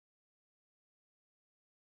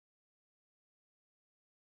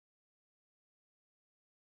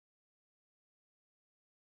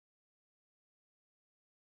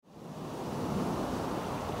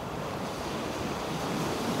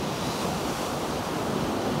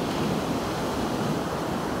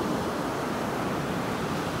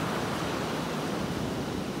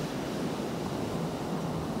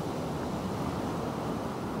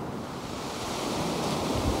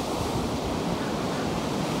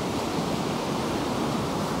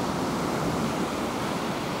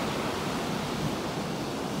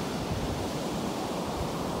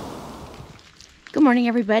Good morning,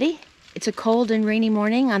 everybody. It's a cold and rainy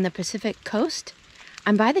morning on the Pacific coast.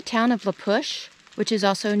 I'm by the town of La Push, which is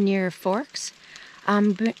also near Forks.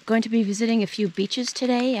 I'm going to be visiting a few beaches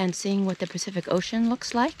today and seeing what the Pacific Ocean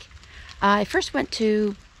looks like. I first went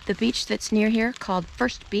to the beach that's near here called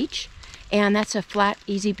First Beach, and that's a flat,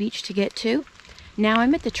 easy beach to get to. Now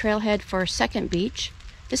I'm at the trailhead for Second Beach.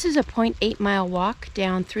 This is a 0.8-mile walk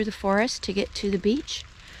down through the forest to get to the beach.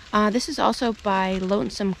 This is also by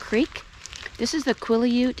Lonesome Creek. This is the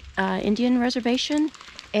Quileute Indian Reservation,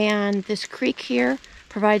 and this creek here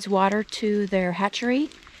provides water to their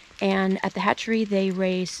hatchery, and at the hatchery they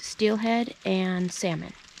raise steelhead and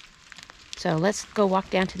salmon. So let's go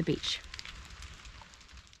walk down to the beach.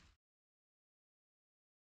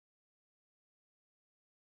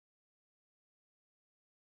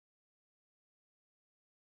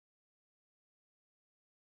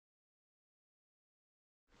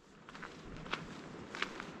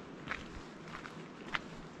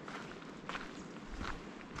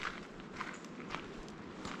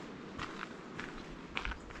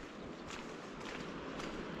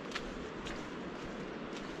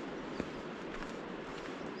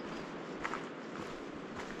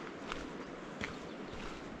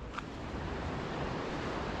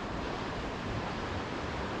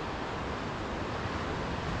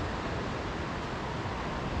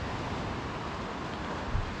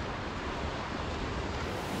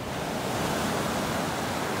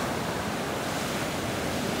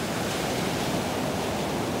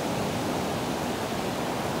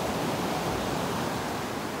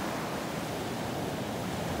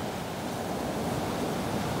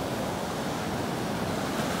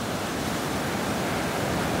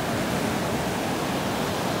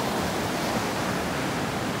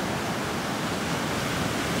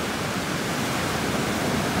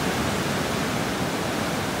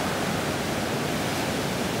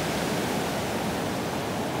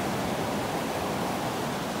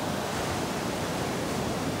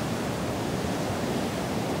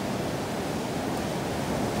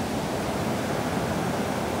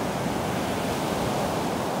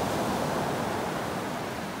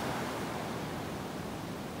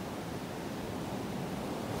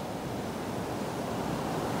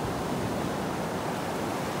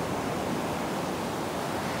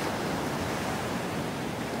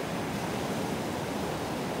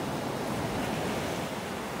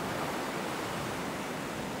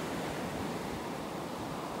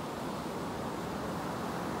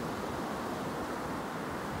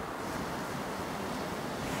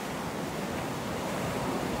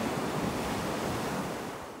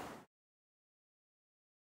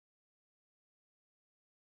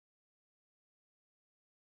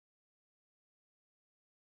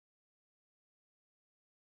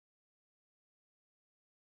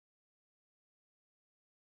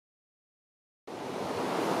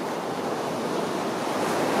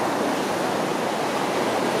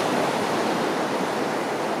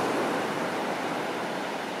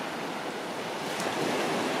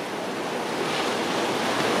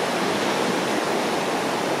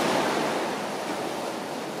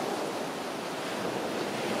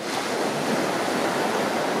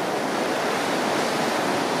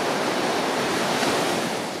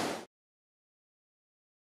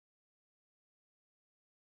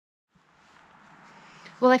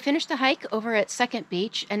 Well, I finished the hike over at Second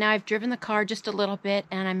Beach, and now I've driven the car just a little bit,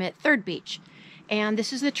 and I'm at Third Beach. And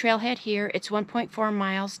this is the trailhead here. It's 1.4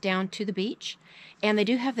 miles down to the beach. And they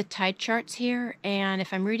do have the tide charts here, and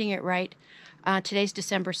if I'm reading it right, today's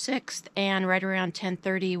December 6th, and right around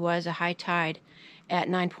 10:30 was a high tide at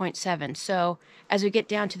 9.7. So as we get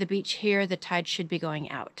down to the beach here, the tide should be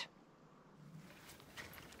going out.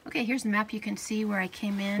 Okay, here's the map. You can see where I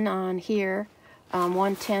came in on here,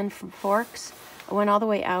 110 from Forks. I went all the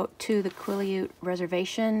way out to the Quileute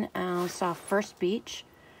Reservation, saw First Beach.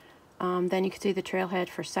 Then you can see the trailhead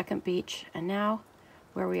for Second Beach, and now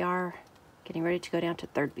where we are, getting ready to go down to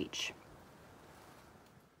Third Beach.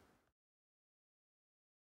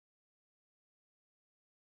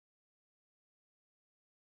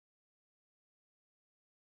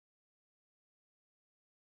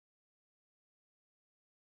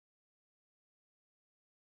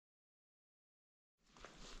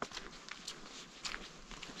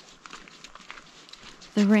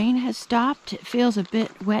 The rain has stopped. It feels a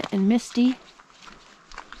bit wet and misty.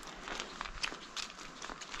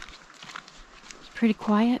 It's pretty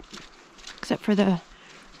quiet, except for the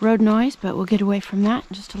road noise, but we'll get away from that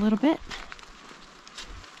in just a little bit.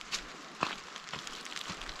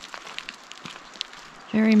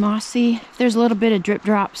 Very mossy. There's a little bit of drip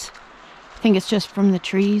drops. I think it's just from the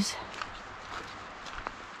trees.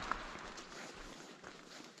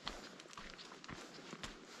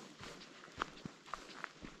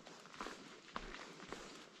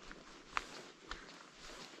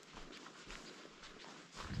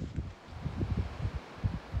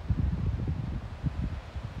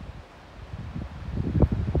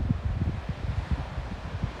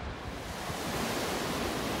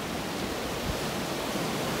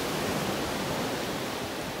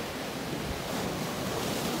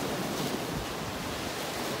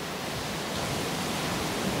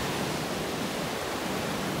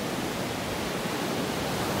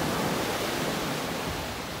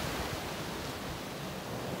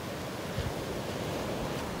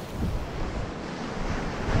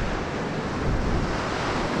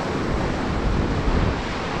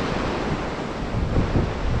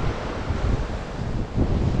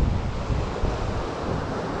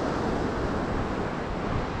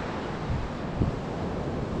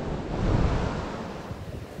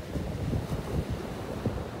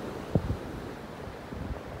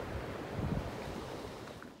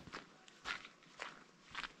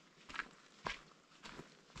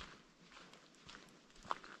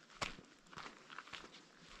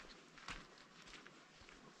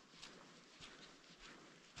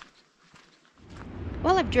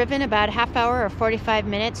 I've driven about a half hour or 45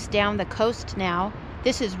 minutes down the coast now.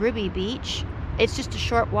 This is Ruby Beach. It's just a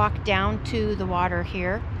short walk down to the water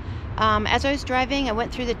here. As I was driving, I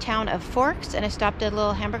went through the town of Forks and I stopped at a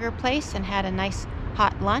little hamburger place and had a nice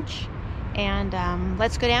hot lunch. And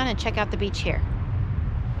let's go down and check out the beach here.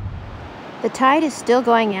 The tide is still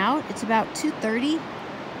going out. It's about 2:30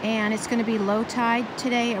 and it's going to be low tide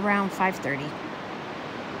today around 5:30.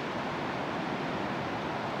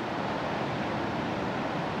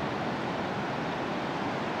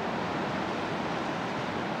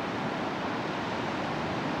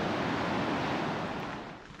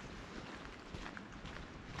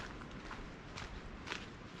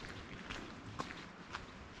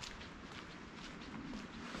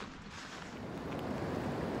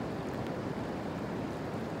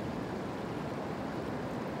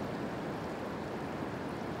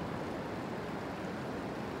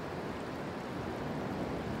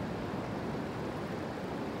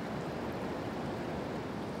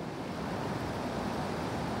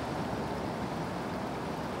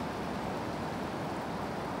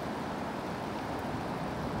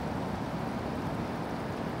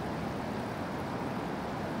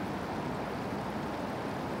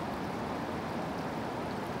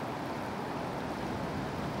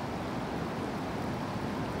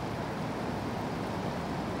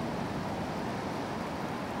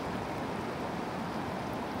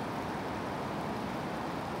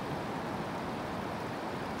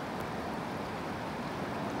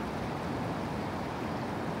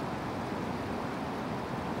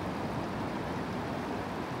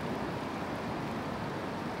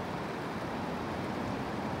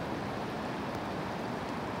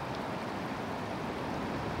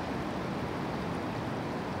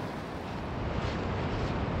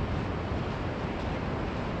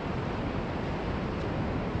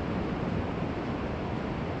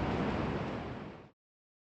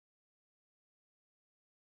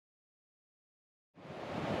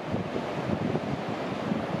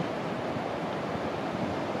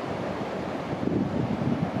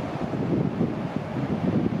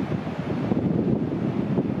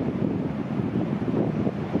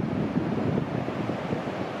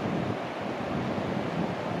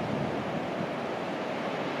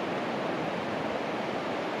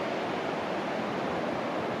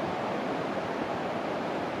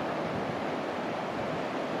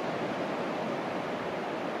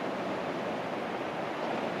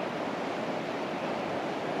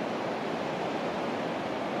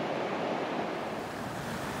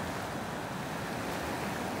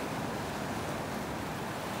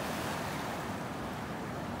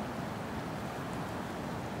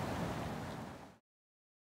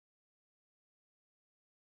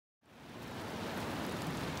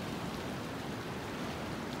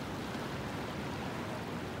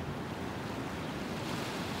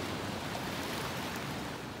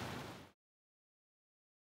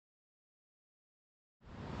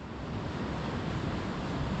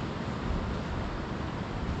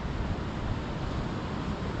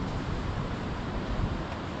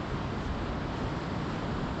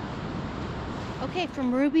 Okay,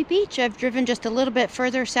 from Ruby Beach, I've driven just a little bit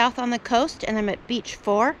further south on the coast, and I'm at Beach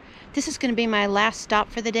 4. This is going to be my last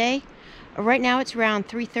stop for the day. Right now it's around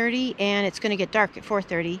 3:30, and it's going to get dark at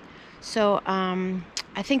 4:30. So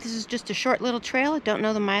I think this is just a short little trail. I don't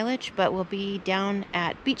know the mileage, but we'll be down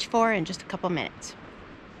at Beach 4 in just a couple minutes.